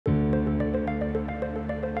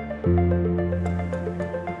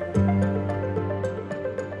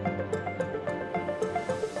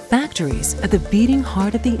Factories are the beating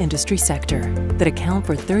heart of the industry sector that account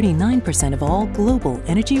for 39% of all global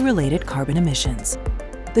energy-related carbon emissions.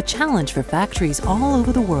 The challenge for factories all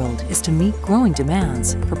over the world is to meet growing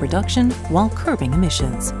demands for production while curbing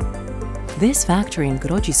emissions. This factory in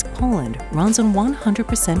Grodzisk, Poland runs on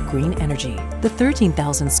 100% green energy. The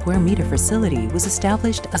 13,000 square meter facility was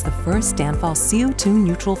established as the first Danfoss CO2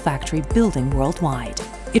 neutral factory building worldwide.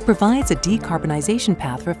 It provides a decarbonization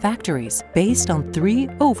path for factories based on 3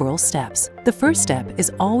 overall steps. The first step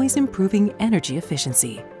is always improving energy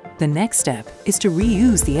efficiency. The next step is to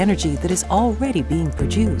reuse the energy that is already being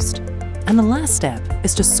produced. And the last step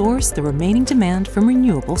is to source the remaining demand from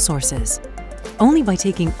renewable sources. Only by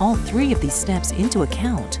taking all 3 of these steps into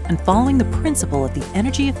account and following the principle of the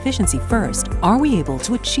energy efficiency first are we able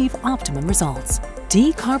to achieve optimum results.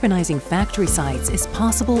 Decarbonizing factory sites is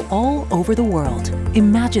possible all over the world.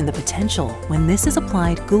 Imagine the potential when this is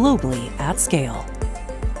applied globally at scale.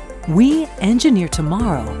 We engineer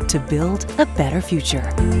tomorrow to build a better future.